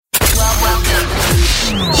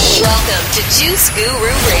Welcome to Juice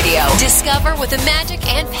Guru Radio. Discover what the magic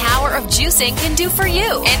and power of juicing can do for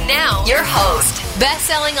you. And now, your host,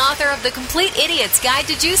 best-selling author of The Complete Idiot's Guide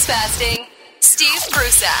to Juice Fasting, Steve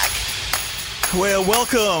Prussack. Well,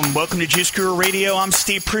 welcome to Juice Guru Radio. I'm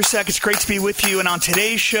Steve Prussack. It's great to be with you. And on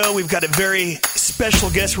today's show, we've got a very special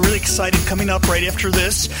guest. We're really excited coming up right after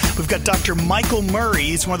this. We've got Dr. Michael Murray.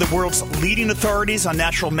 He's one of the world's leading authorities on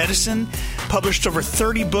natural medicine, published over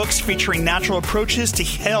 30 books featuring natural approaches to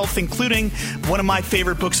health, including one of my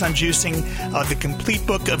favorite books on juicing, The Complete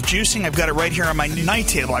Book of Juicing. I've got it right here on my night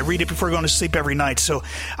table. I read it before going to sleep every night. So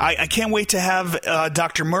I can't wait to have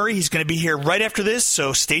Dr. Murray. He's going to be here right after this,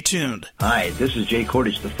 so stay tuned. Hi, this is Jay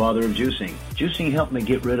Kordich, the father of juicing. Juicing helped me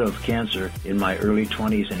get rid of cancer in my early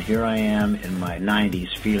 20s, and here I am in my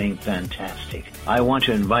 90s feeling fantastic. I want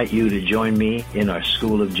to invite you to join me in our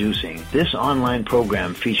School of Juicing. This online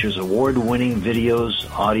program features award-winning videos,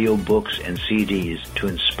 audio books, and CDs to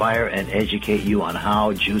inspire and educate you on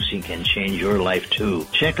how juicing can change your life too.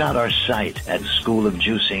 Check out our site at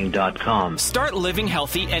schoolofjuicing.com. Start living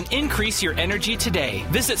healthy and increase your energy today.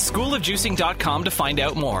 Visit schoolofjuicing.com to find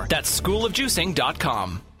out more. That's schoolofjuicing.com.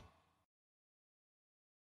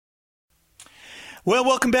 Well,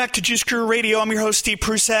 welcome back to Juice Guru Radio. I'm your host, Steve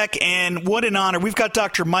Prussack, and what an honor. We've got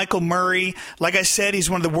Dr. Michael Murray. Like I said, he's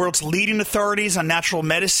one of the world's leading authorities on natural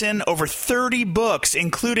medicine, over 30 books,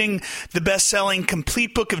 including the best-selling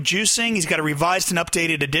Complete Book of Juicing. He's got a revised and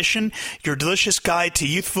updated edition, Your Delicious Guide to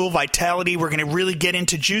Youthful Vitality. We're going to really get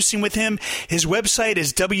into juicing with him. His website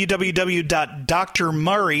is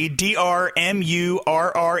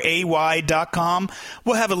www.drmurray.com.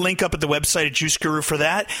 We'll have a link up at the website at Juice Guru for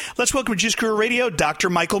that. Let's welcome to Juice Guru Radio, Dr.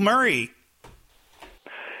 Michael Murray.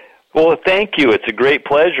 Well, thank you. It's a great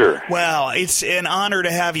pleasure. Well, it's an honor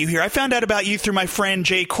to have you here. I found out about you through my friend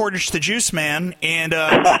Jay Kordich, the Juice Man, and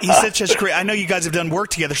he's such a great. I know you guys have done work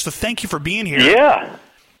together, so thank you for being here. Yeah,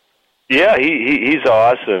 he's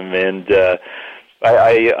awesome, and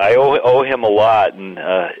I owe him a lot. And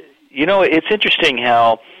it's interesting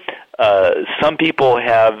how some people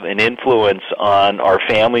have an influence on our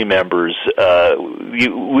family members.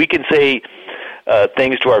 We can say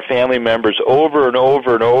things to our family members over and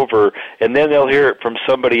over and over, and then they'll hear it from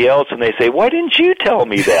somebody else, and they say, "Why didn't you tell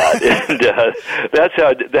me that?" And that's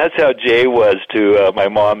how Jay was to my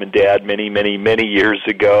mom and dad many years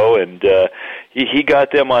ago, and he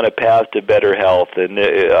got them on a path to better health, and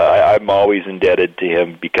I'm always indebted to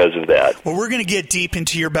him because of that. Well, we're going to get deep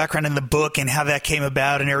into your background in the book and how that came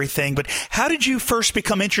about and everything, but how did you first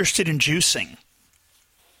become interested in juicing?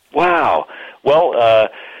 Wow. Well,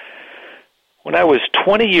 when I was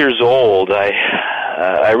 20 years old,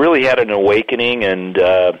 I really had an awakening, and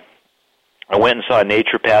I went and saw a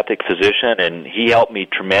naturopathic physician, and he helped me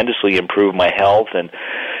tremendously improve my health, and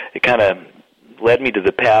it kind of led me to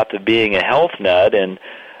the path of being a health nut, and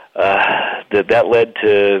that led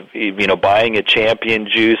to buying a Champion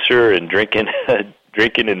juicer and drinking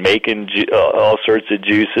and making all sorts of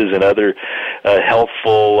juices and other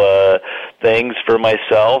healthful things for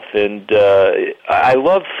myself. And I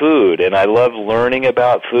love food, and I love learning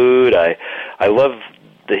about food. I love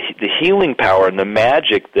the healing power and the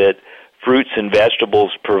magic that fruits and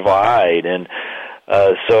vegetables provide. And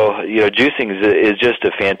so juicing is just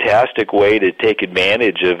a fantastic way to take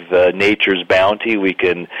advantage of nature's bounty. We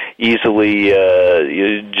can easily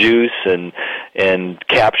juice and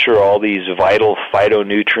capture all these vital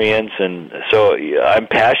phytonutrients. And so I'm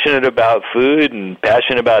passionate about food and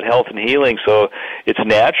passionate about health and healing, so it's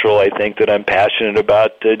natural, I think, that I'm passionate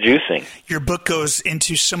about juicing. Your book goes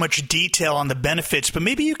into so much detail on the benefits, but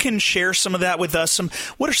maybe you can share some of that with us.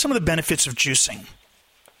 What are some of the benefits of juicing?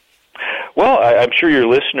 Well, I'm sure your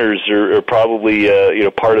listeners are probably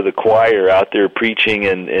part of the choir out there preaching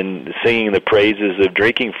and singing the praises of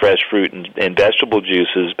drinking fresh fruit and vegetable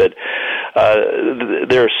juices. But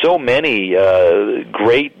there are so many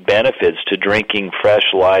great benefits to drinking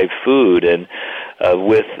fresh live food, and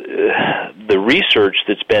with the research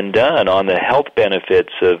that's been done on the health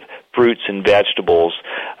benefits of fruits and vegetables,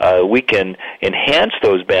 we can enhance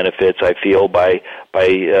those benefits, I feel, by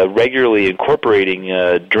regularly incorporating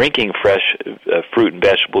drinking fresh fruit and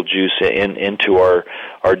vegetable juice into our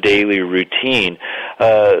daily routine.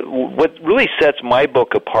 What really sets my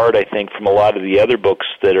book apart, I think, from a lot of the other books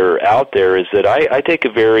that are out there is that I take a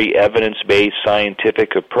very evidence-based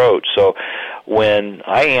scientific approach. So when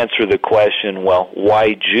I answer the question, well,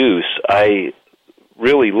 why juice, I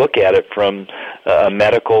really look at it from a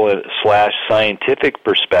medical/scientific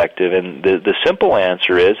perspective, and the simple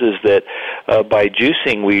answer is that by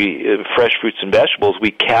juicing fresh fruits and vegetables, we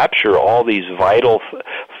capture all these vital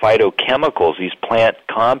phytochemicals, these plant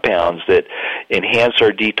compounds that enhance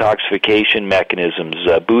our detoxification mechanisms,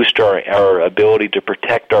 boost our ability to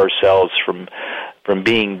protect ourselves from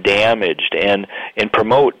being damaged, and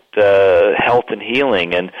promote health and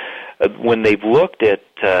healing. And when they've looked at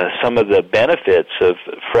some of the benefits of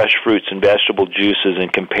fresh fruits and vegetable juices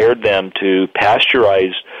and compared them to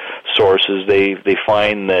pasteurized sources, they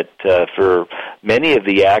find that for many of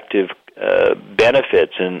the active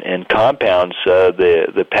benefits and compounds,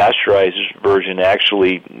 the pasteurized version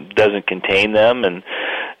actually doesn't contain them, and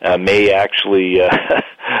may actually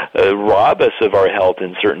rob us of our health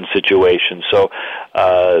in certain situations. So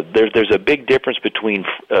there's a big difference between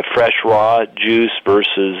fresh raw juice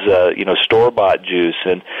versus store-bought juice.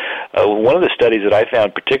 And one of the studies that I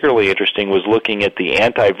found particularly interesting was looking at the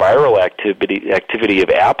antiviral activity of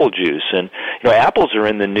apple juice. And apples are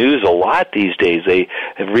in the news a lot these days. They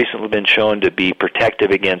have recently been shown to be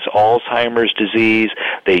protective against Alzheimer's disease.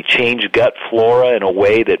 They change gut flora in a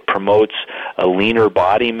way that promotes a leaner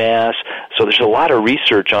body mass. So there's a lot of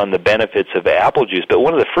research on the benefits of apple juice. But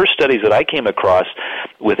one of the first studies that I came across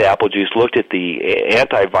with apple juice looked at the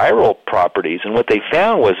antiviral properties, and what they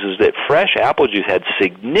found was that fresh apple juice had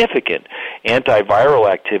significant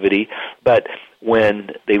antiviral activity, but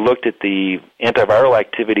when they looked at the antiviral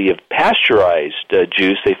activity of pasteurized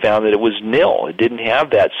juice, they found that it was nil. It didn't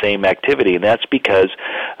have that same activity, and that's because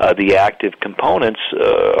the active components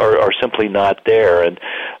are simply not there. And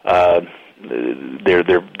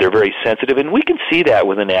they're very sensitive, and we can see that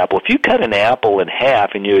with an apple. If you cut an apple in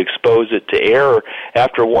half and you expose it to air,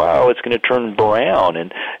 after a while it's going to turn brown,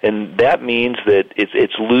 and that means that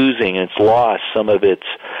it's losing and it's lost some of its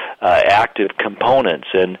active components.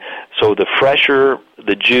 And so the fresher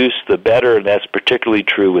the juice, the better, and that's particularly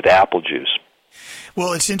true with apple juice.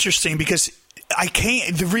 Well, it's interesting because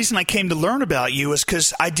the reason I came to learn about you is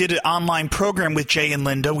because I did an online program with Jay and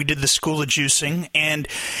Linda. We did the School of Juicing, and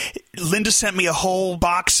Linda sent me a whole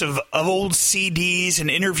box of old CDs and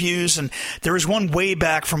interviews, and there was one way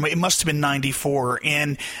back from, it must have been 94,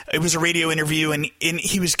 and it was a radio interview, and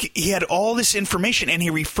he had all this information, and he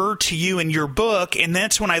referred to you in your book, and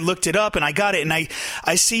that's when I looked it up, and I got it, and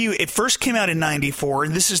I see you, it first came out in 94,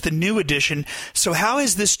 and this is the new edition. So how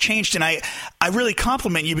has this changed? And I really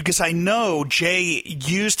compliment you because I know Jay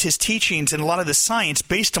used his teachings and a lot of the science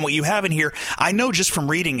based on what you have in here. I know just from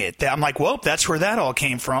reading it. I'm like, well, that's where that all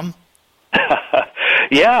came from.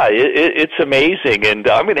 Yeah, it's amazing, and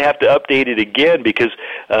I'm going to have to update it again because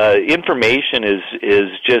information is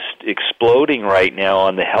just exploding right now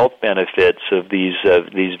on the health benefits of these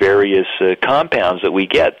various compounds that we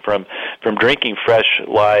get from drinking fresh,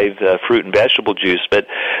 live fruit and vegetable juice. But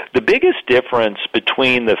the biggest difference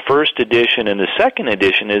between the first edition and the second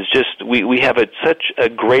edition is just we have such a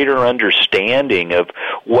greater understanding of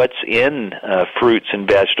what's in fruits and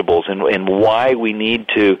vegetables and why we need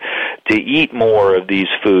to eat more of these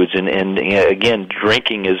foods, and again,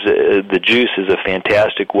 drinking the juice is a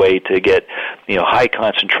fantastic way to get high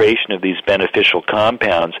concentration of these beneficial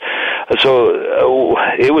compounds. So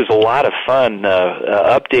it was a lot of fun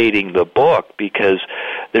updating the book because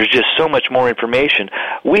there's just so much more information.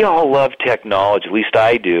 We all love technology, at least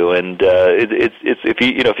I do, and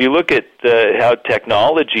if you look at how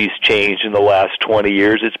technology's changed in the last 20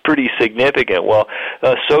 years, it's pretty significant. Well,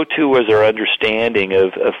 so too was our understanding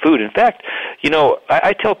of food. In fact,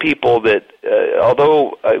 I tell people that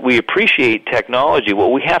although we appreciate technology,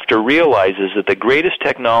 what we have to realize is that the greatest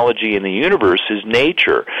technology in the universe is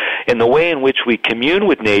nature, and the way in which we commune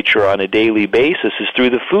with nature on a daily basis is through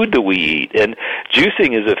the food that we eat. And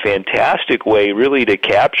juicing is a fantastic way really to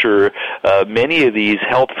capture many of these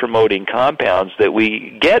health-promoting compounds that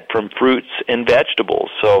we get from fruits and vegetables.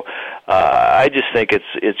 So I just think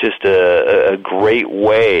it's just a great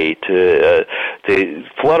way to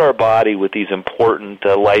flood our body with these important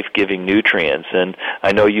life-giving nutrients, and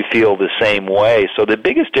I know you feel the same way. So the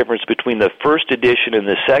biggest difference between the first edition and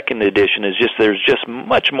the second edition is just there's just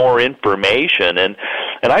much more information, and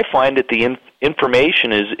I find that the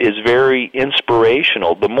information is very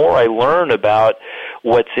inspirational. The more I learn about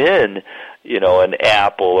what's in an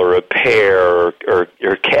apple or a pear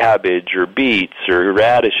or cabbage or beets or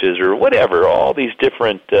radishes or whatever, all these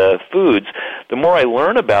different foods, the more I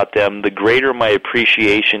learn about them, the greater my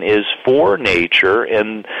appreciation is for nature,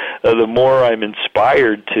 and the more I'm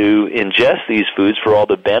inspired to ingest these foods for all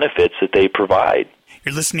the benefits that they provide.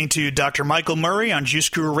 You're listening to Dr. Michael Murray on Juice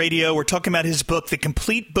Guru Radio. We're talking about his book, The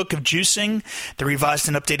Complete Book of Juicing. The revised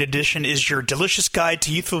and updated edition is your delicious guide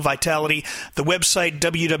to youthful vitality. The website,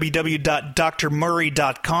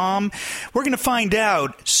 www.drmurray.com. We're going to find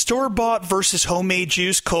out store-bought versus homemade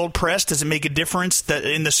juice, cold-pressed. Does it make a difference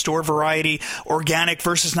in the store variety? Organic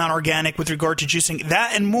versus non-organic with regard to juicing?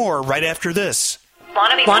 That and more right after this.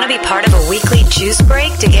 Want to be part of a weekly juice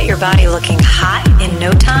break to get your body looking hot in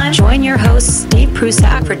no time? Join your host, Steve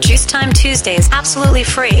Prusak, for Juice Time Tuesdays absolutely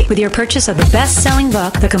free with your purchase of the best-selling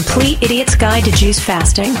book, The Complete Idiot's Guide to Juice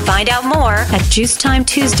Fasting. Find out more at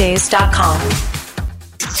JuiceTimeTuesdays.com.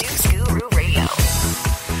 Juice Guru Radio.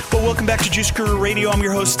 Well, welcome back to Juice Guru Radio. I'm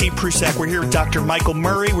your host, Steve Prusak. We're here with Dr. Michael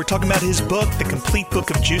Murray. We're talking about his book, The Complete Book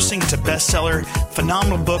of Juicing. It's a bestseller,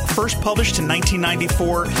 phenomenal book, first published in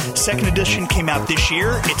 1994. Second edition came out this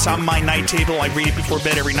year. It's on my night table. I read it before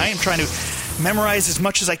bed every night. I'm trying to memorize as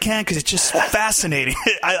much as I can because it's just fascinating.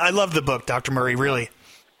 I love the book, Dr. Murray, really.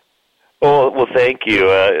 Well, thank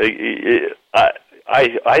you. I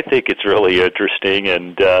think it's really interesting,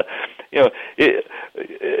 and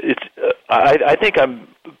I think I'm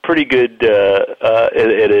pretty good at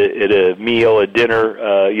a meal, a dinner,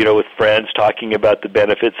 with friends, talking about the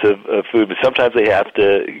benefits of food. But sometimes I have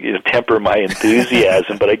to temper my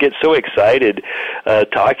enthusiasm. But I get so excited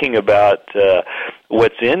talking about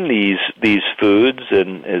what's in these foods,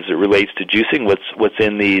 and as it relates to juicing, what's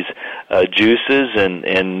in these juices,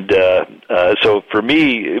 and so for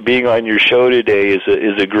me, being on your show today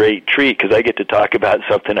is a great treat because I get to talk about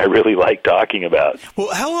something I really like talking about.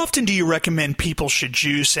 Well, how often do you recommend people should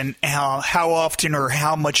juice, and how often or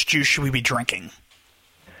how much juice should we be drinking?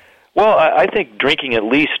 Well, I think drinking at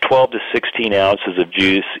least 12 to 16 ounces of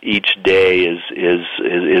juice each day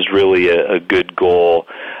is really a good goal.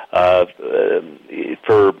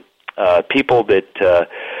 For people that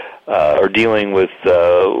are dealing with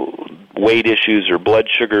weight issues or blood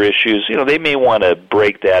sugar issues, they may want to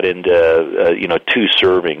break that into 2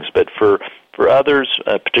 servings. But for others,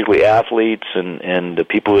 particularly athletes and the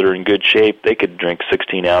people that are in good shape, they could drink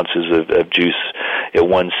 16 ounces of juice at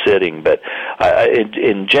one sitting. But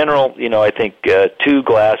in general, I think 2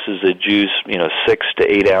 glasses of juice, 6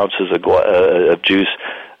 to 8 ounces of juice,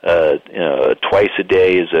 twice a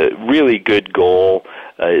day is a really good goal.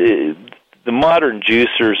 The modern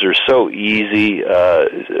juicers are so easy. I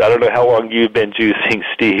don't know how long you've been juicing,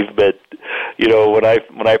 Steve, but when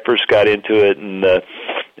I first got into it in the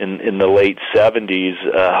late 70s,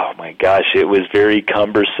 oh my gosh, it was very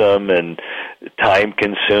cumbersome and time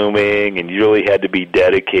consuming, and you really had to be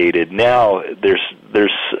dedicated. Now there's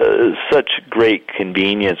such great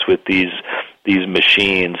convenience with these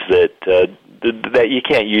machines that you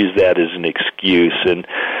can't use that as an excuse. And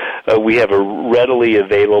we have a readily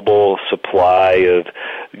available supply of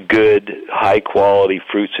good, high-quality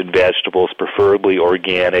fruits and vegetables, preferably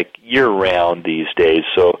organic, year-round these days.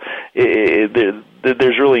 So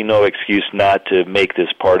there's really no excuse not to make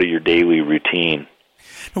this part of your daily routine.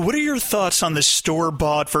 What are your thoughts on the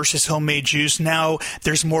store-bought versus homemade juice? Now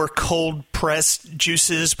there's more cold-pressed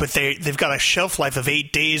juices, but they've got a shelf life of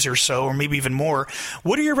 8 days or so, or maybe even more.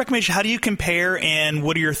 What are your recommendations? How do you compare, and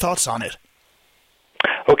what are your thoughts on it?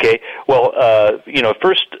 Okay, well,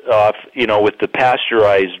 first off, with the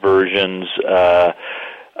pasteurized versions,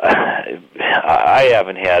 I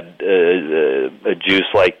haven't had a juice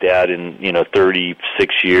like that in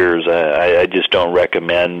 36 years. I just don't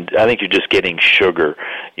recommend. I think you're just getting sugar.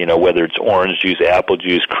 Whether it's orange juice, apple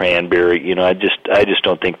juice, cranberry. I just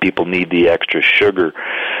don't think people need the extra sugar.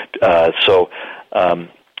 So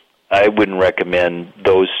I wouldn't recommend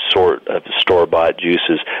those sort of store-bought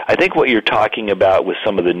juices. I think what you're talking about with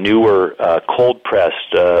some of the newer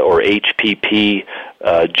cold-pressed or HPP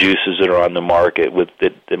juices that are on the market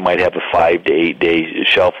that might have a 5 to 8 day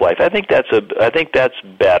shelf life, I think that's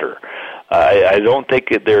better. I don't think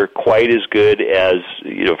that they're quite as good as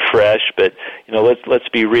fresh, but let's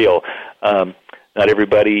be real. Not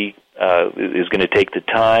everybody is going to take the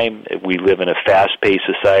time. We live in a fast-paced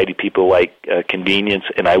society. People like convenience.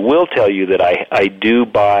 And I will tell you that I do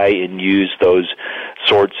buy and use those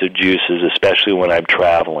sorts of juices, especially when I'm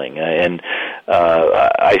traveling. And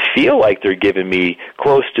I feel like they're giving me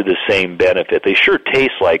close to the same benefit. They sure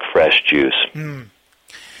taste like fresh juice. Mm.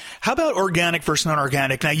 How about organic versus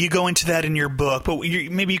non-organic? Now, you go into that in your book, but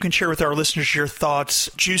maybe you can share with our listeners your thoughts,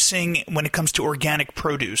 juicing when it comes to organic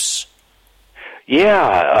produce.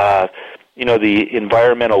 Yeah, the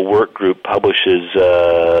Environmental Work Group publishes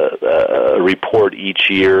a report each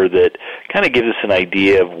year that kind of gives us an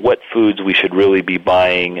idea of what foods we should really be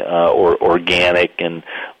buying or organic, and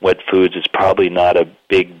what foods it's probably not a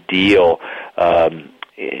big deal.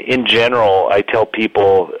 in general, I tell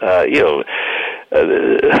people,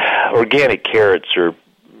 organic carrots are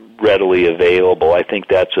readily available. I think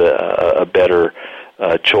that's a better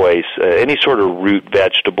choice. Any sort of root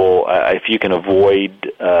vegetable, if you can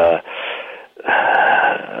avoid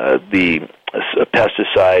the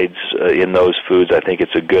pesticides in those foods, I think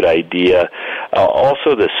it's a good idea.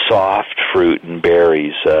 Also, the soft fruit and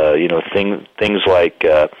berries, things like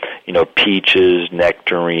peaches,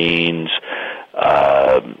 nectarines,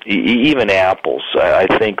 even apples. I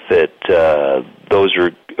think that those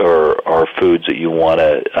are foods that you want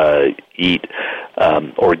to eat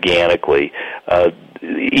organically.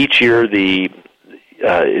 Each year, the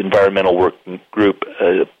Environmental Working Group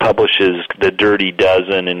publishes the Dirty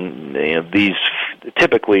Dozen, and these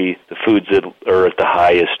typically the foods that are at the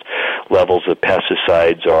highest levels of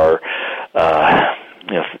pesticides are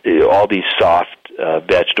all these soft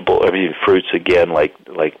fruits again, like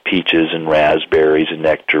peaches and raspberries and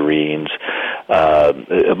nectarines.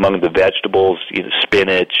 Among the vegetables,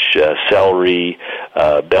 spinach, celery,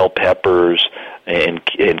 bell peppers, and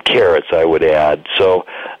carrots, I would add. So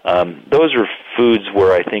those are foods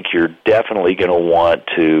where I think you're definitely going to want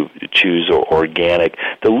to choose organic.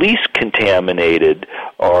 The least contaminated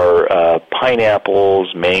are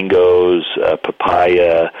pineapples, mangoes,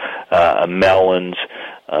 papaya, melons.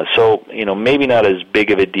 So, maybe not as big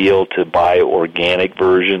of a deal to buy organic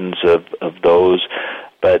versions of those,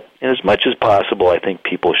 but as much as possible, I think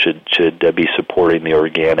people should be supporting the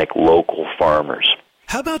organic local farmers.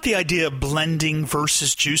 How about the idea of blending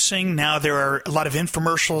versus juicing? Now there are a lot of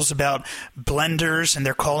infomercials about blenders, and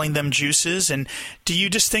they're calling them juices. And do you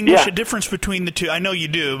distinguish a difference between the two? I know you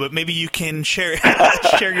do, but maybe you can share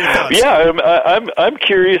share your thoughts. Yeah, I'm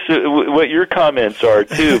curious what your comments are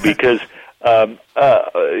too, because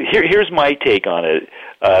here's my take on it.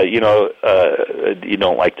 You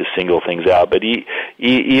don't like to single things out, but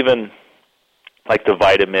even like the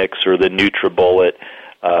Vitamix or the NutriBullet.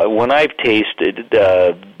 When I've tasted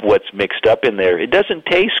what's mixed up in there, it doesn't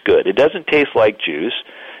taste good. It doesn't taste like juice.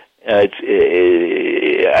 And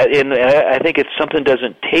I think if something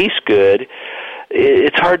doesn't taste good,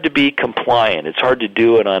 it's hard to be compliant. It's hard to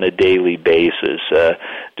do it on a daily basis.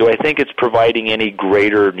 Do I think it's providing any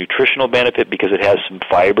greater nutritional benefit because it has some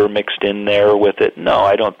fiber mixed in there with it? No,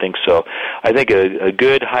 I don't think so. I think a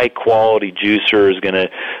good, high-quality juicer is going to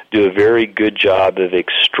do a very good job of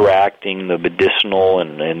extracting the medicinal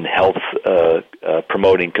and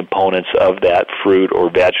health-promoting components of that fruit or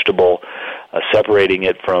vegetable, separating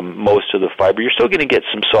it from most of the fiber. You're still going to get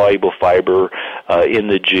some soluble fiber in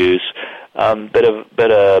the juice. But a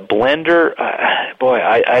blender,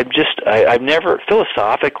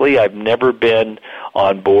 I've never been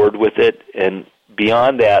on board with it. And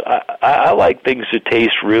beyond that, I like things that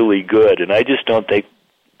taste really good, and I just don't think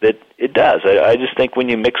that it does. I just think when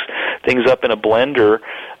you mix things up in a blender,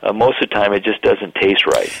 most of the time it just doesn't taste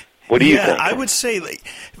right. What do you think? I would say,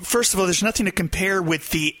 first of all, there's nothing to compare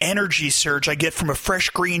with the energy surge I get from a fresh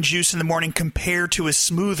green juice in the morning compared to a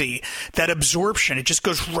smoothie. That absorption, it just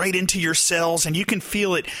goes right into your cells, and you can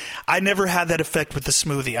feel it. I never had that effect with the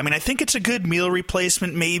smoothie. I mean, I think it's a good meal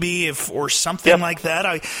replacement maybe, or something like that.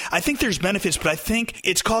 I think there's benefits, but I think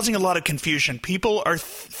it's causing a lot of confusion. People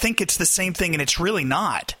think it's the same thing, and it's really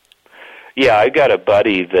not. Yeah, I got a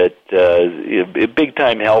buddy that a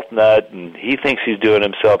big-time health nut, and he thinks he's doing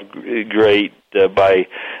himself great by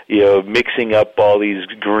mixing up all these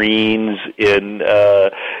greens in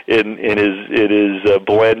his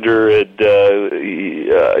blender. And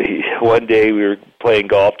one day we were playing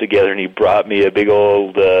golf together, and he brought me a big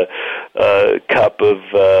old cup of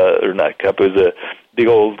or not cup, it was a big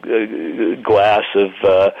old glass of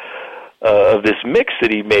this mix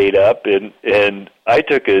that he made up, and I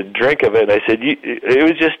took a drink of it, and I said, it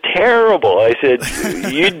was just terrible. I said,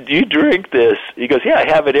 you drink this? He goes, yeah, I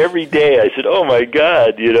have it every day. I said, oh my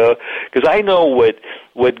God, because I know what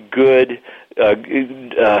good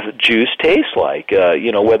juice tastes like.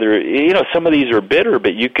 Whether some of these are bitter,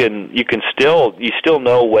 but you still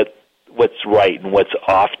know what's right and what's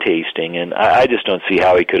off tasting, and I just don't see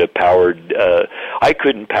how he could have powered. I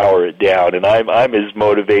couldn't power it down, and I'm as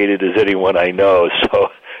motivated as anyone I know. So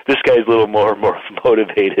this guy's a little more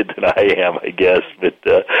motivated than I am, I guess. But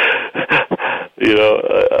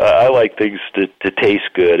I like things to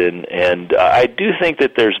taste good, and I do think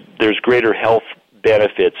that there's greater health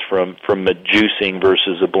benefits from a juicing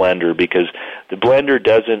versus a blender, because the blender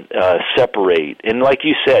doesn't separate. And like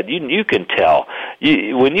you said, you can tell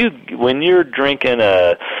when you're drinking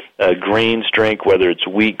a greens drink, whether it's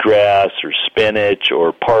wheatgrass or spinach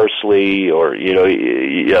or parsley or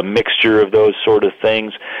a mixture of those sort of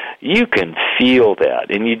things, you can feel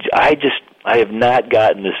that. And I have not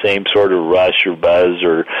gotten the same sort of rush or buzz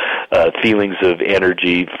or feelings of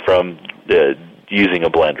energy from using a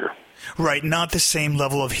blender. Right, not the same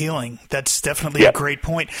level of healing. That's definitely a great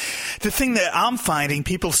point. The thing that I'm finding,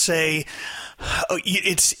 people say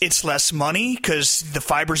it's less money because the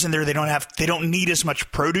fibers in there, they don't need as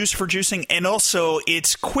much produce for juicing, and also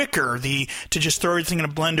it's quicker to just throw everything in a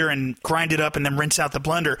blender and grind it up and then rinse out the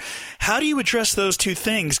blender. How do you address those two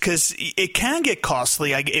things? Because it can get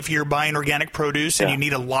costly if you're buying organic produce and you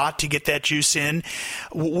need a lot to get that juice in.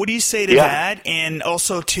 What do you say to that, and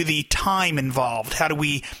also to the time involved? How do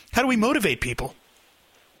we motivate people?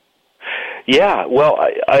 Yeah, well,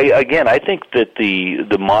 I think that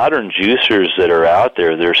the modern juicers that are out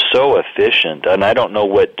there, they're so efficient, and I don't know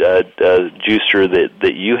what juicer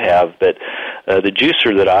that you have, but the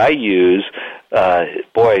juicer that I use,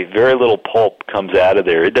 very little pulp comes out of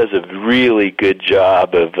there. It does a really good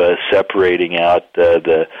job of separating out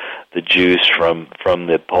the juice from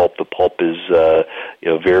the pulp. The pulp is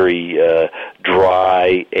very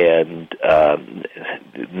dry and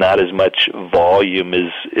not as much volume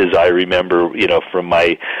as I remember from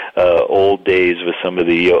my old days with some of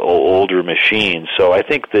the older machines. So I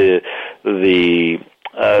think the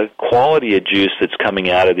quality of juice that's coming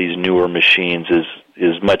out of these newer machines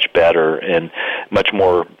is much better and much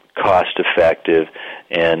more cost effective,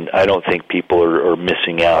 and I don't think people are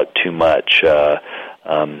missing out too much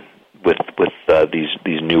with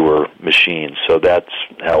these newer machines. So that's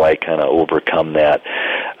how I kind of overcome that.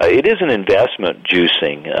 It is an investment,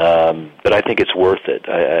 juicing, but I think it's worth it.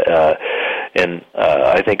 I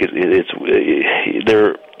think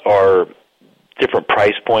there are different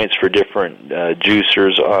price points for different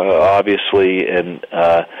juicers, obviously, and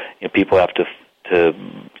people have to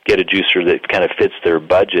get a juicer that kind of fits their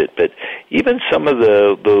budget. But even some of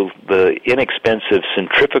the inexpensive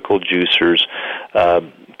centrifugal juicers,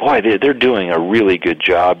 they're doing a really good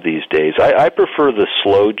job these days. I prefer the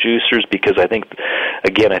slow juicers because I think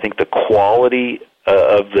the quality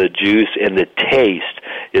of the juice and the taste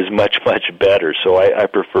is much, much better. So I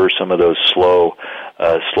prefer some of those slow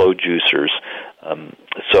juicers.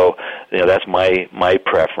 So that's my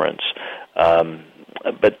preference.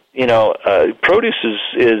 But produce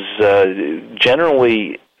is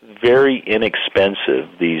generally very inexpensive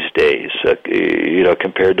these days,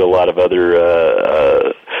 compared to a lot of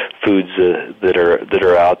other foods that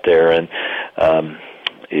are out there, and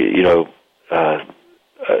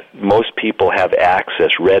most people have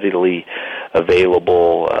access, readily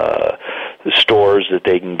available stores that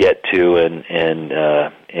they can get to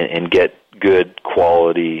and get good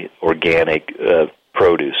quality organic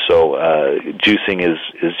produce. So juicing is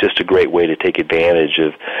just a great way to take advantage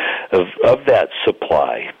of that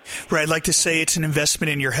supply. Right. I'd like to say it's an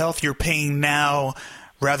investment in your health. You're paying now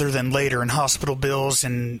rather than later in hospital bills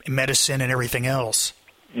and medicine and everything else.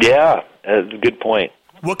 Yeah, that's a good point.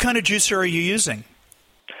 What kind of juicer are you using?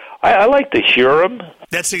 I like the Hurom.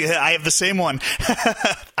 I have the same one.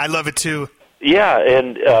 I love it too. Yeah,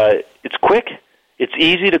 and it's quick, it's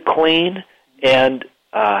easy to clean, and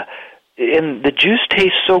the juice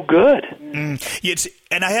tastes so good. And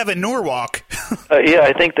I have a Norwalk.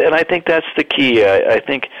 I think that's the key. I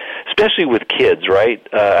think, especially with kids, right?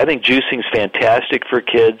 I think juicing's fantastic for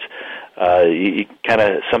kids. You kind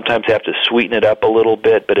of sometimes have to sweeten it up a little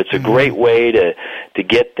bit, but it's a great way to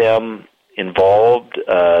get them involved.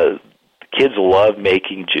 Kids love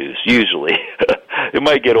making juice, usually. It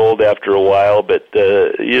might get old after a while, but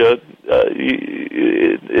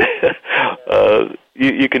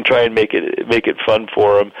you can try and make it fun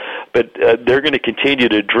for them. But they're going to continue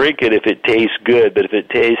to drink it if it tastes good. But if it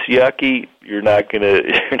tastes yucky, you're not going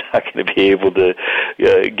to be able to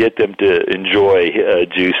get them to enjoy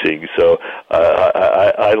juicing. So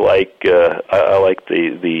I like the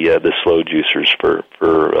slow juicers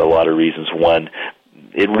for a lot of reasons. One,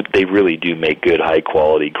 they really do make good, high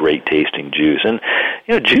quality, great tasting juice. And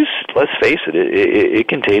juice, let's face it, it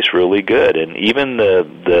can taste really good. And even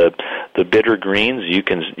the bitter greens, you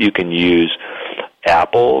can use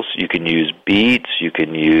apples, you can use beets, you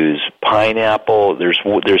can use pineapple. There's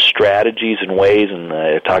strategies and ways, and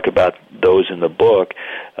I talk about those in the book,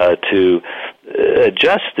 to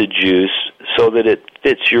adjust the juice so that it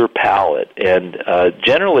fits your palate. And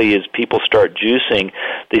generally, as people start juicing,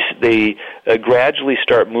 they gradually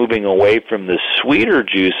start moving away from the sweeter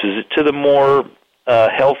juices to the more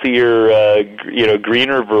healthier,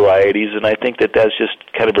 greener varieties. And I think that's just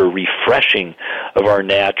kind of a refreshing of our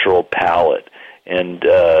natural palate. And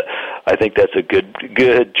I think that's a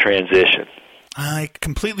good transition. I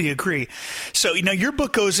completely agree. So, your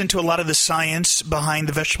book goes into a lot of the science behind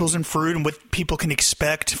the vegetables and fruit and what people can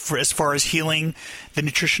expect for as far as healing, the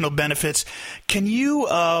nutritional benefits. Can you,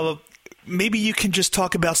 maybe you can just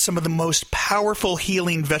talk about some of the most powerful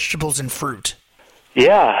healing vegetables and fruit?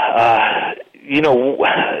 Yeah,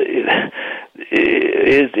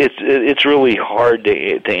 it's really hard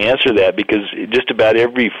to answer that because just about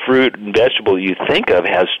every fruit and vegetable you think of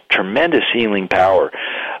has tremendous healing power.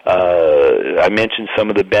 I mentioned some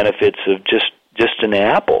of the benefits of just an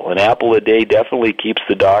apple. An apple a day definitely keeps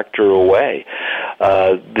the doctor away.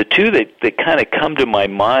 The two that kind of come to my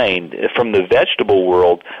mind from the vegetable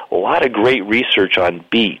world, a lot of great research on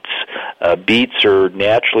beets. Beets are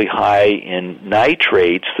naturally high in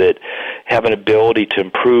nitrates that have an ability to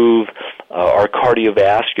improve our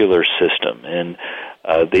cardiovascular system, and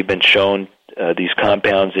they've been shown, these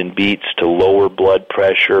compounds in beets, to lower blood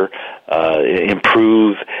pressure,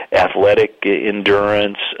 improve athletic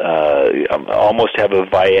endurance, almost have a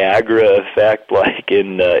Viagra effect like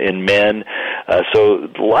in men. So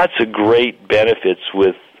lots of great benefits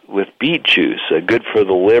with beet juice, good for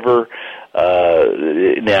the liver.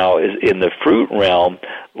 Now, in the fruit realm,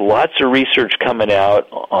 lots of research coming out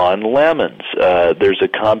on lemons. There's a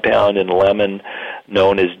compound in lemon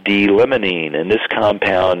known as D-limonene, and this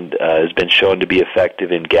compound has been shown to be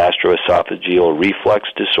effective in gastroesophageal reflux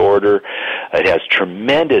disorder. It has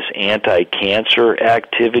tremendous anti-cancer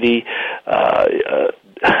activity.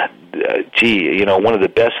 One of the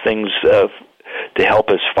best things to help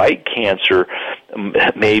us fight cancer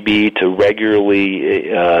may be to regularly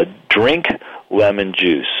drink lemon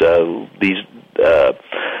juice. These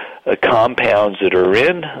compounds that are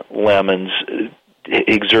in lemons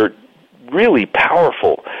exert really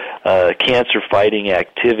powerful cancer-fighting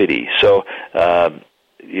activity. So, those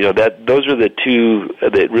are the two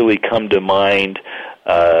that really come to mind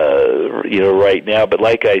right now. But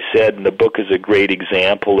like I said, and the book is a great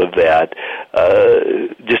example of that,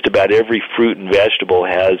 just about every fruit and vegetable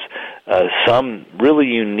has some really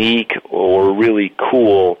unique or really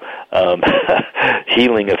cool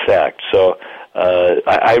healing effect. So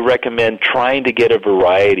I recommend trying to get a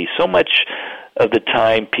variety. So much of the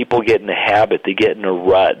time people get in a habit, they get in a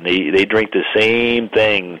rut, and they drink the same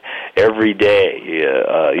thing every day.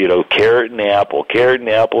 Carrot and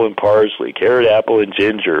apple and parsley, carrot, apple and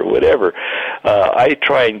ginger, whatever. I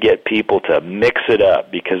try and get people to mix it up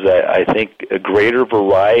because I think a greater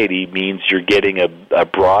variety means you're getting a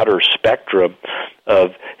broader spectrum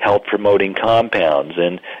of health-promoting compounds,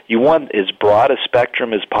 and you want as broad a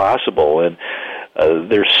spectrum as possible. And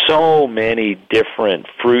there's so many different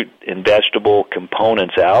fruit and vegetable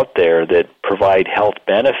components out there that provide health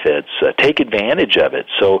benefits. Take advantage of it.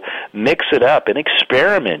 So mix it up and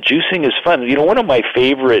experiment. Juicing is fun. One of my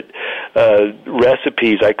favorite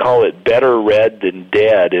recipes, I call it better red than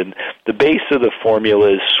dead, and the base of the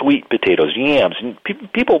formula is sweet potatoes, yams. And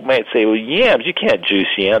people might say, well, yams, you can't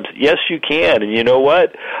juice yams. Yes, you can, and you know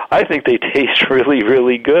what? I think they taste really,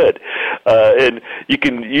 really good. And you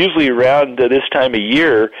can usually around this time of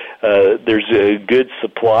year, there's a good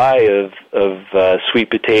supply of sweet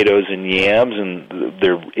potatoes and yams, and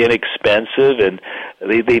they're inexpensive, and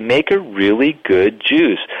they make a really good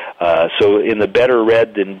juice. So in the better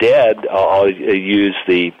red than dead, I'll use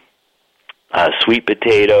the sweet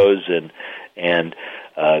potatoes and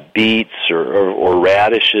beets or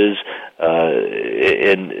radishes,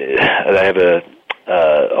 and I have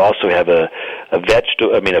also have a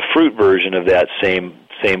fruit version of that same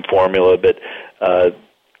formula. But my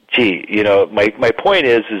point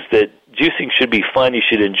is that juicing should be fun. You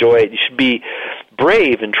should enjoy it. You should be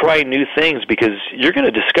brave and try new things because you're going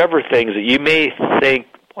to discover things that you may think,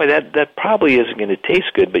 boy, that probably isn't going to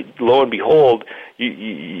taste good. But lo and behold,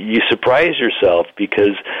 you surprise yourself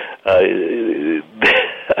because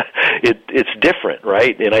it's different,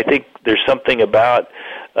 right? And I think there's something about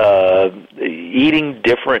eating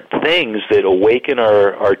different things that awaken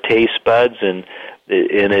our taste buds and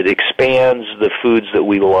it expands the foods that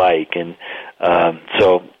we like. And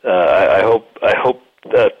so I hope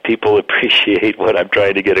people appreciate what I'm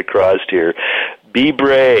trying to get across here. Be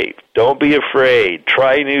brave. Don't be afraid.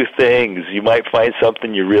 Try new things. You might find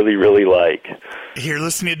something you really, really like. You're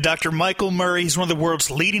listening to Dr. Michael Murray. He's one of the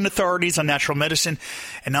world's leading authorities on natural medicine.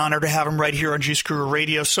 An honor to have him right here on Juice Guru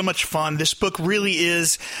Radio. So much fun. This book really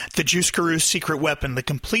is the Juice Guru's secret weapon, the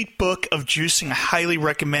complete book of juicing. I highly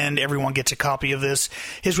recommend everyone gets a copy of this.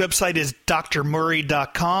 His website is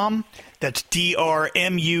drmurray.com. That's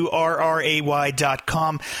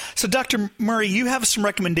drmurray.com. So, Dr. Murray, you have some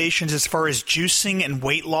recommendations as far as juicing and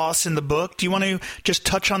weight loss in the book. Do you want to just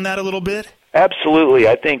touch on that a little bit? Absolutely.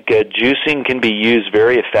 I think juicing can be used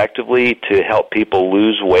very effectively to help people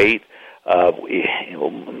lose weight.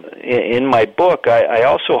 In my book, I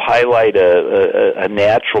also highlight a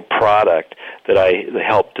natural product that I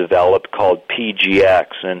helped develop called PGX.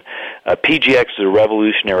 And PGX is a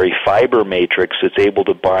revolutionary fiber matrix that's able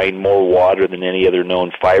to bind more water than any other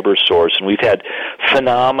known fiber source. And we've had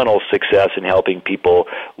phenomenal success in helping people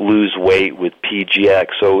lose weight with PGX.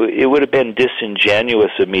 So it would have been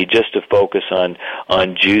disingenuous of me just to focus on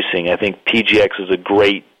juicing. I think PGX is a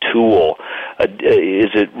great tool. Is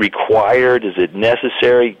it required? Is it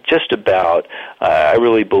necessary? Just about. I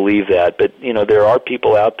really believe that. But, there are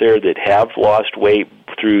people out there that have lost weight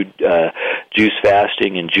through juice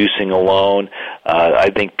fasting and juicing alone. I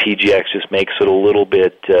think PGX just makes it a little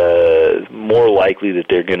bit more likely that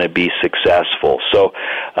they're going to be successful. So,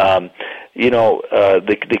 the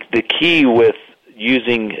key with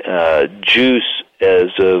using juice as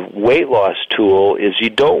a weight loss tool is you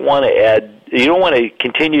don't want to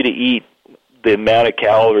continue to eat the amount of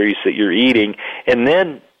calories that you're eating and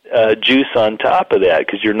then juice on top of that,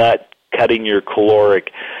 because you're not cutting your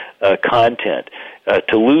caloric content.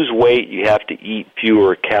 To lose weight, you have to eat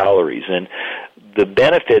fewer calories. And the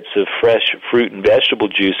benefits of fresh fruit and vegetable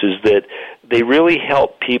juice is that they really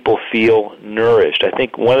help people feel nourished. I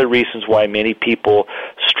think one of the reasons why many people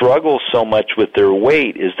struggle so much with their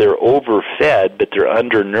weight is they're overfed, but they're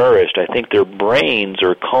undernourished. I think their brains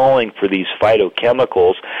are calling for these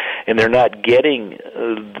phytochemicals, and they're not getting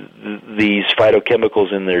these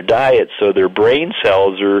phytochemicals in their diet, so their brain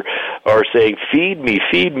cells are saying, feed me,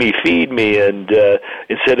 feed me, feed me, and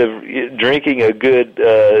instead of drinking a good,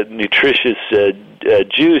 nutritious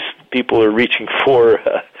juice, people are reaching for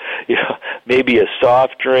maybe a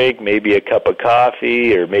soft drink, maybe a cup of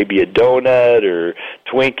coffee, or maybe a donut, or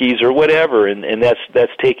Twinkies, or whatever, and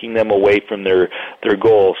that's taking them away from their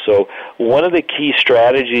goal. So one of the key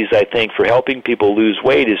strategies, I think, for helping people lose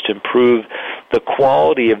weight is to improve the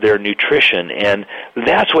quality of their nutrition, and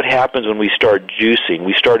that's what happens when we start juicing.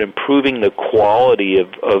 We start improving the quality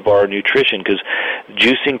of our nutrition, because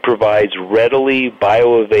juicing provides readily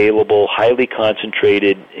bioavailable, highly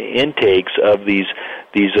concentrated intakes of these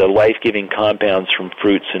life-giving compounds from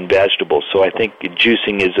fruits and vegetables. So I think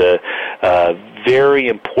juicing is a very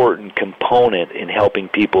important component in helping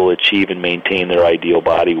people achieve and maintain their ideal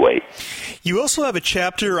body weight. You also have a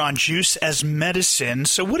chapter on juice as medicine.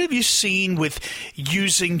 So what have you seen with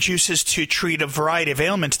using juices to treat a variety of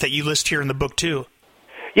ailments that you list here in the book too?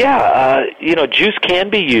 Yeah, juice can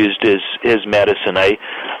be used as medicine. I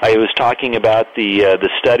was talking about the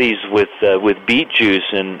studies with beet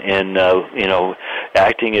juice and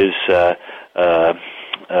acting as a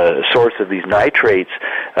source of these nitrates.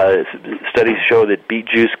 Studies show that beet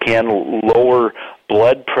juice can lower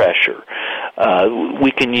blood pressure.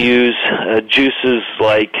 We can use juices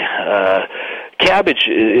like cabbage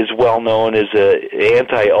is well known as an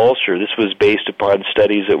anti-ulcer. This was based upon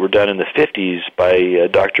studies that were done in the 50s by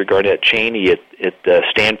Dr. Garnett Cheney at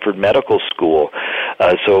Stanford Medical School.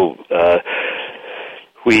 So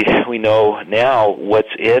we know now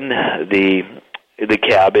what's in the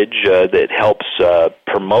cabbage that helps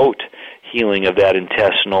promote healing of that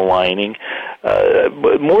intestinal lining.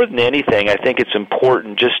 But more than anything, I think it's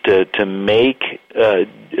important just to make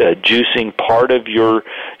juicing part of your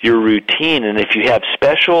routine. And if you have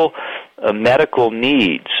special medical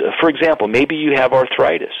needs, for example, maybe you have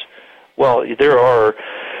arthritis. Well, there are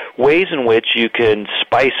ways in which you can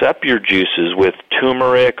spice up your juices with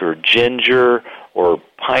turmeric or ginger or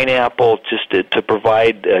pineapple, just to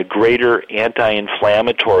provide a greater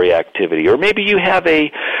anti-inflammatory activity. Or maybe you have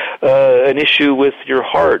an issue with your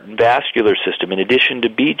heart and vascular system. In addition to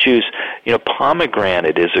beet juice,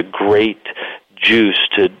 pomegranate is a great juice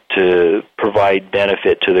to provide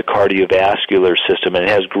benefit to the cardiovascular system, and it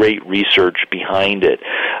has great research behind it.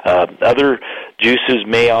 Other juices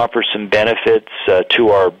may offer some benefits to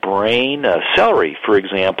our brain. Celery, for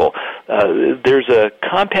example. There's a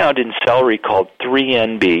compound in celery called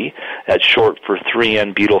 3NB. That's short for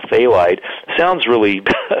 3N-butyl phthalate. Sounds really,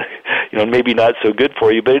 maybe not so good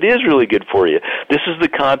for you, but it is really good for you. This is the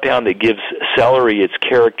compound that gives celery its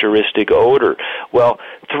characteristic odor. Well,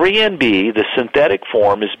 3NB, the synthetic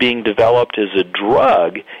form, is being developed as a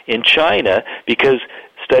drug in China because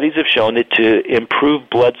studies have shown it to improve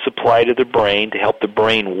blood supply to the brain, to help the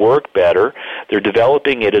brain work better. They're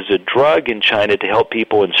developing it as a drug in China to help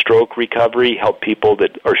people in stroke recovery, help people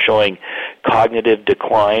that are showing cognitive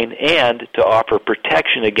decline, and to offer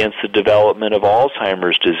protection against the development of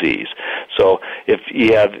Alzheimer's disease. So if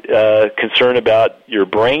you have concern about your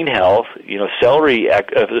brain health, celery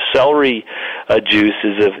juice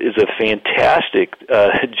is a fantastic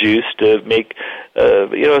juice to make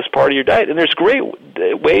as part of your diet. And there's great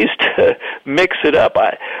ways to mix it up.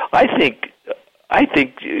 I think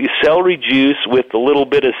celery juice with a little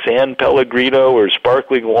bit of San Pellegrino or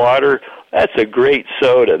sparkling water, that's a great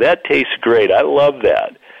soda. That tastes great. I love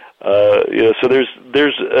that. So there's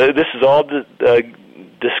this is all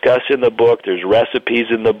discussed in the book. There's recipes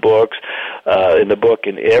in the book,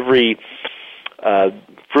 and every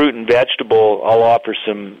fruit and vegetable, I'll offer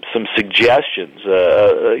some suggestions.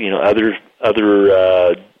 Other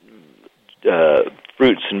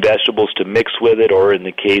fruits and vegetables to mix with it, or in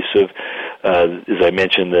the case of, as I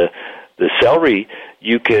mentioned, the celery,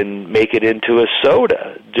 you can make it into a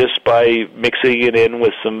soda just by mixing it in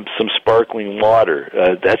with some sparkling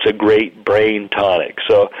water. That's a great brain tonic.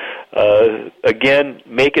 So, again,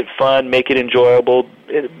 make it fun, make it enjoyable.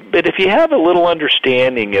 But if you have a little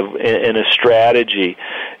understanding and a strategy,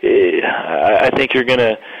 I think you're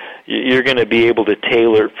gonna be able to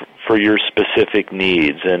tailor it for your specific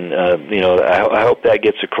needs. And I hope that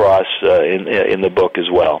gets across in the book as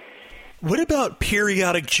well. What about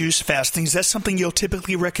periodic juice fasting? Is that something you'll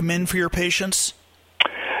typically recommend for your patients?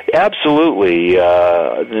 Absolutely,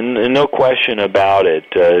 no question about it.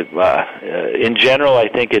 In general, I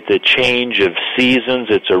think at the change of seasons,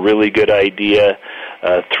 it's a really good idea.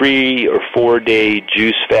 3 or 4 day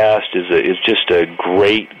juice fast is just a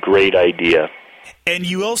great idea. And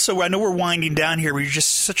you also, I know we're winding down here, but you're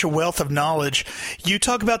just such a wealth of knowledge. You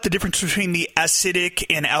talk about the difference between the acidic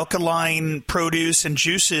and alkaline produce and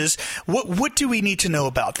juices. What do we need to know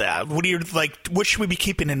about that? What should we be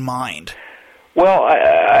keeping in mind? Well,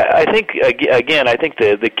 I think again, I think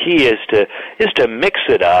the key is to mix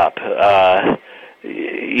it up.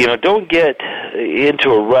 Don't get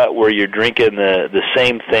into a rut where you're drinking the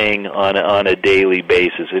same thing on a daily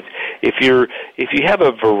basis. If you have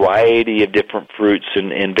a variety of different fruits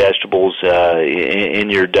and vegetables in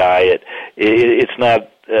your diet, it's not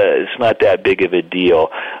that big of a deal.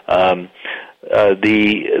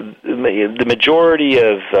 The majority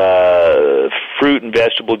of fruit and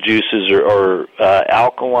vegetable juices are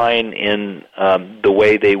alkaline in the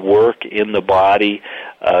way they work in the body.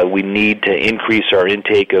 We need to increase our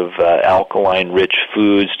intake of alkaline-rich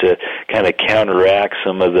foods to kind of counteract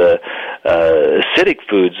some of the acidic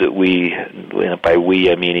foods that we, by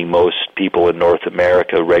we, I'm meaning most people in North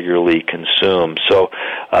America, regularly consume. So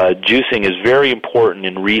juicing is very important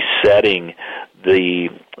in resetting the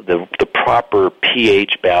proper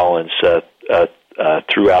pH balance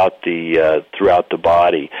throughout the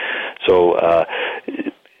body. So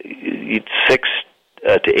 6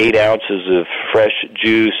 to 8 ounces of fresh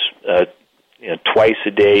juice twice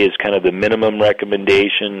a day is kind of the minimum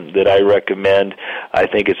recommendation that I recommend. I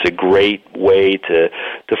think it's a great way to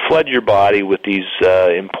flood your body with these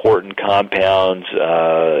important compounds,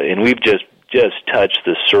 and we've just touched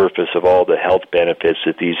the surface of all the health benefits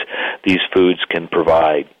that these foods can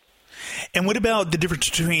provide. And what about the difference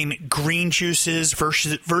between green juices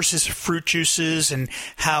versus fruit juices and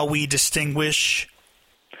how we distinguish?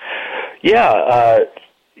 Yeah,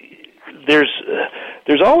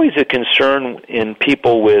 there's always a concern in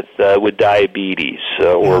people with diabetes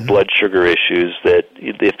or blood sugar issues that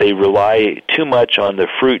if they rely too much on the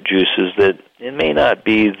fruit juices, that it may not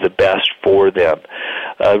be the best for them.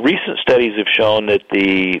 Recent studies have shown that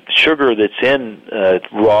the sugar that's in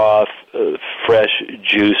raw, fresh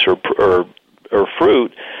juice or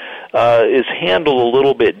fruit is handled a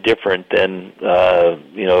little bit different than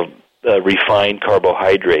refined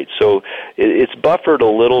carbohydrates. So it's buffered a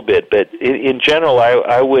little bit, but in general,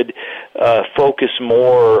 I would focus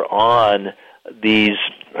more on these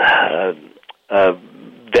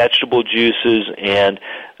vegetable juices and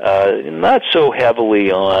not so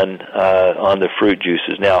heavily on the fruit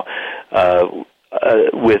juices. Now,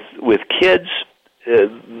 with kids,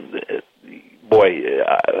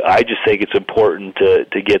 I just think it's important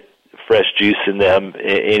to get fresh juice in them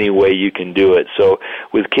any way you can do it. So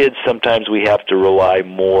with kids, sometimes we have to rely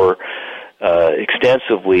more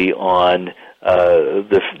extensively on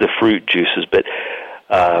the fruit juices, but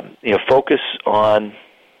focus on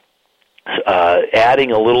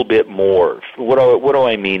adding a little bit more. What do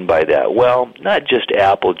I mean by that? Well, not just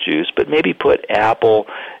apple juice, but maybe put apple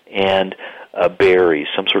and berries,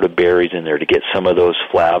 some sort of berries in there to get some of those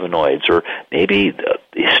flavonoids, or maybe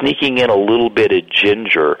sneaking in a little bit of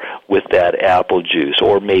ginger with that apple juice,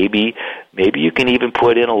 or maybe you can even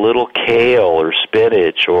put in a little kale or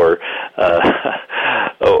spinach or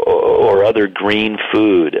other green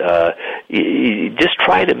food. You just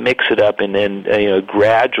try to mix it up, and then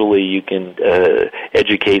gradually you can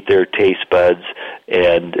educate their taste buds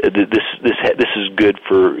And this is good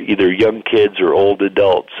for either young kids or old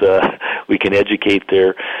adults. We can educate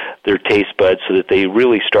their taste buds so that they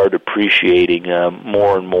really start appreciating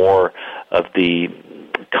more and more of the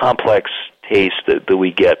complex taste that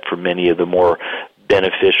we get from many of the more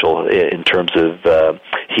beneficial in terms of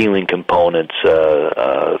healing components,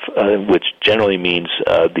 which generally means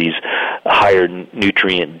these higher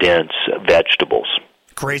nutrient-dense vegetables.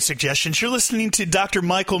 Great suggestions. You're listening to Dr.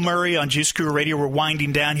 Michael Murray on Juice Guru Radio. We're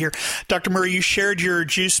winding down here. Dr. Murray, you shared your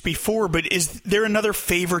juice before, but is there another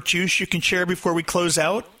favorite juice you can share before we close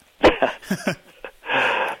out?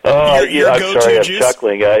 I'm sorry, I'm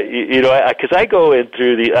chuckling. Because I go in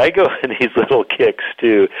these little kicks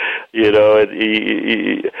too.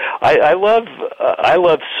 I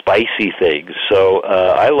love spicy things. So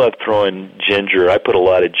I love throwing ginger. I put a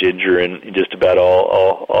lot of ginger in just about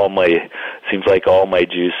all my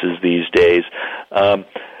juices these days.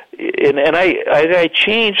 And I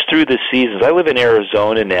change through the seasons. I live in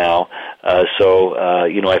Arizona now, so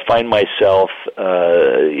I find myself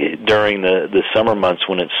during the summer months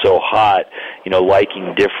when it's so hot,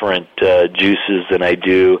 liking different juices than I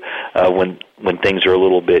do when things are a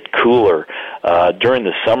little bit cooler. During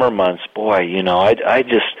the summer months, boy,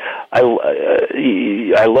 I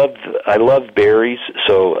love berries,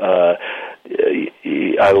 so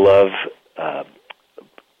I love.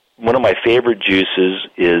 One of my favorite juices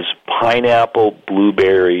is pineapple,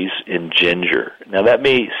 blueberries, and ginger. Now, that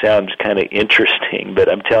may sound kind of interesting, but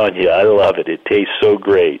I'm telling you, I love it. It tastes so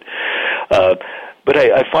great. But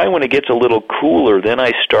I find when it gets a little cooler, then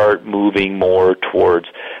I start moving more towards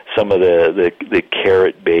some of the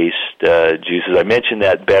carrot-based juices. I mentioned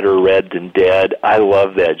that Better Red Than Dead. I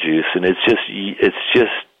love that juice, and it's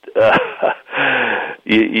just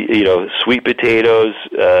sweet potatoes,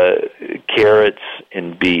 carrots,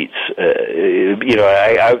 and beets.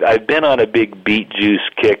 I've been on a big beet juice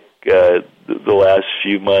kick the last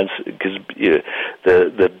few months because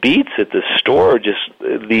the beets at the store just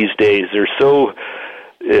these days they're so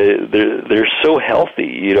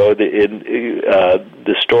healthy. In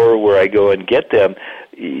the store where I go and get them,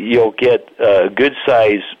 you'll get a good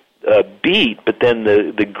size beet, but then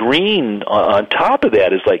the green on top of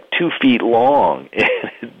that is like 2 feet long.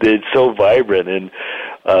 It's so vibrant, and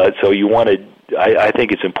so you want to. I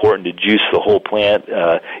think it's important to juice the whole plant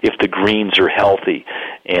if the greens are healthy,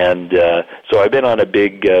 and so I've been on a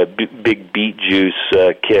big beet juice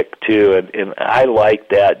kick too, and I like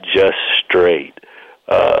that just straight.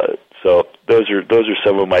 So those are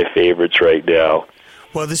some of my favorites right now.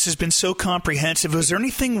 Well, this has been so comprehensive. Was there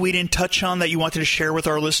anything we didn't touch on that you wanted to share with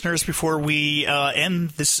our listeners before we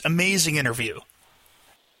end this amazing interview?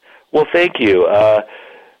 Well, thank you.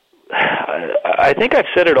 I think I've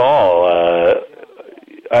said it all.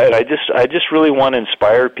 I just really want to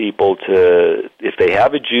inspire people to, if they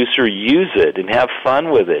have a juicer, use it and have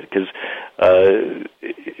fun with it, because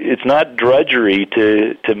it's not drudgery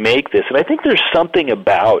to make this. And I think there's something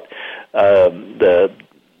about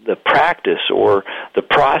the practice or the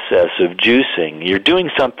process of juicing. You're doing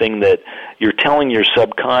something that you're telling your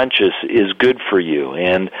subconscious is good for you,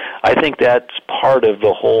 and I think that's part of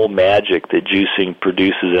the whole magic that juicing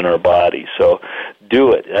produces in our body. So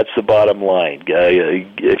do it. That's the bottom line.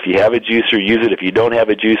 If you have a juicer, use it. If you don't have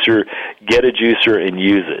a juicer, get a juicer and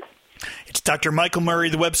use it. It's Dr. Michael Murray,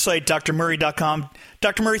 the website, drmurray.com.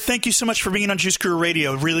 Dr. Murray, thank you so much for being on Juice Guru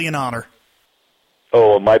Radio. Really an honor.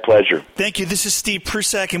 Oh, my pleasure. Thank you. This is Steve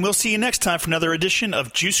Prusak, and we'll see you next time for another edition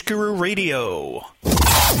of Juice Guru Radio.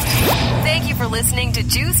 Thank you for listening to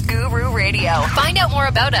Juice Guru Radio. Find out more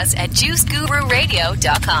about us at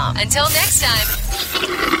juicegururadio.com. Until next time,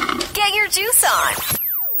 get your juice on.